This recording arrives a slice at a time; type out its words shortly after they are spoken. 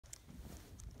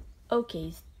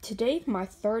Okay, today's my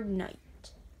third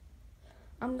night.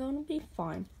 I'm gonna be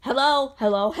fine. Hello,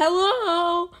 hello,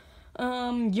 hello!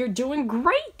 You're doing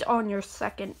great on your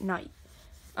second night.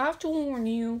 I have to warn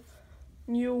you,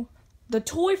 the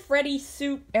Toy Freddy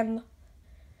suit and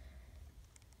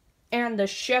the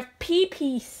Chef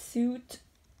Pee-Pee suit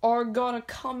are gonna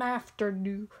come after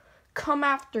you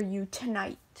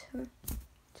tonight.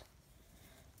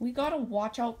 We gotta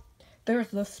watch out. There's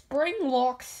the spring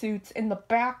lock suits in the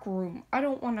back room. I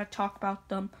don't want to talk about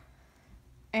them.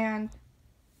 And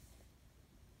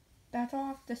that's all I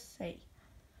have to say.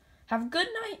 Have a good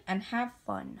night and have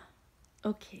fun.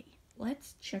 Okay,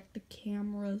 let's check the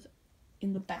cameras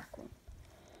in the back room.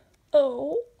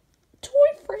 Oh,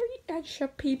 Toy Freddy and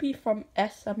Chef Pee-Pee from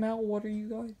SML. What are you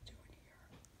guys doing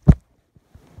here?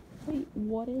 Wait,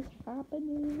 what is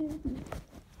happening?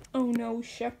 Oh no,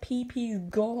 Chef Pee-Pee's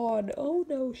gone. Oh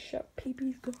no, Chef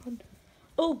Pee-Pee's gone.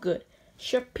 Oh good,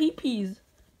 Chef Pee-Pee's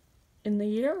in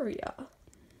the area.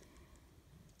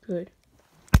 Good.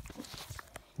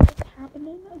 What's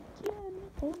happening again?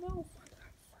 Oh no,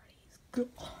 Freddy's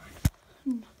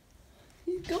gone.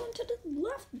 He's gone to the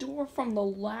left door from the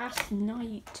last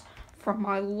night. From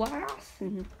my last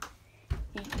night.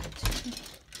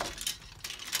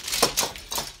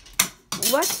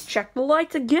 Let's check the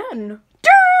lights again.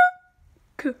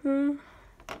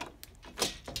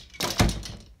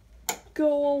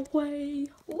 Go away.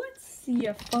 Let's see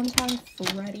if Funtime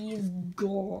Freddy's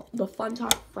gone. The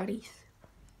Funtime Freddy's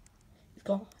is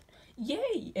gone.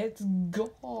 Yay, it's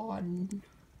gone.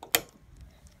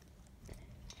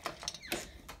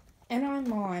 And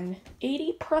I'm on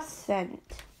 80%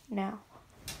 now.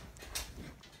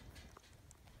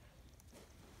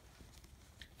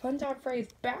 Funtime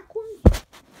Freddy's backwards.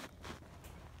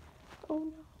 Oh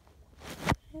no.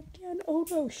 Again, oh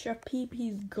no, Chef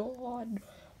Pee-Pee's gone.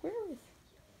 Where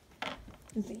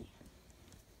is he?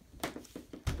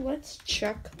 Let's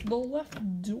check the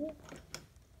left door.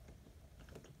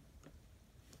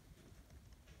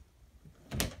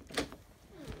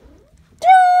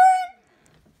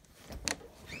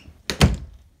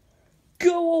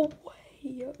 Go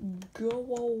away! Go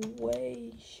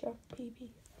away, Chef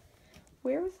Pee-Pee.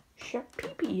 Where's Chef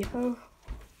Pee-Pee? Oh,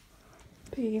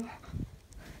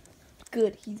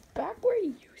 good, he's back where he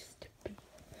used to be.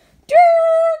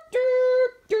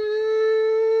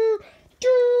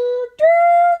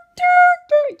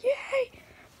 Yay!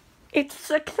 It's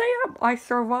 6 a.m. I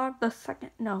survived the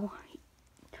second. No,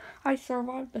 I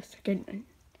survived the second.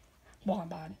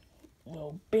 Bonbon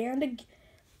will band again.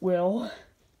 Will.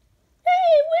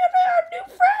 Hey, where did our new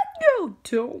friend go?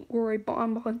 Don't worry,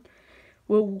 Bonbon.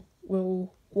 We'll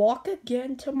walk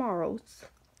again tomorrow.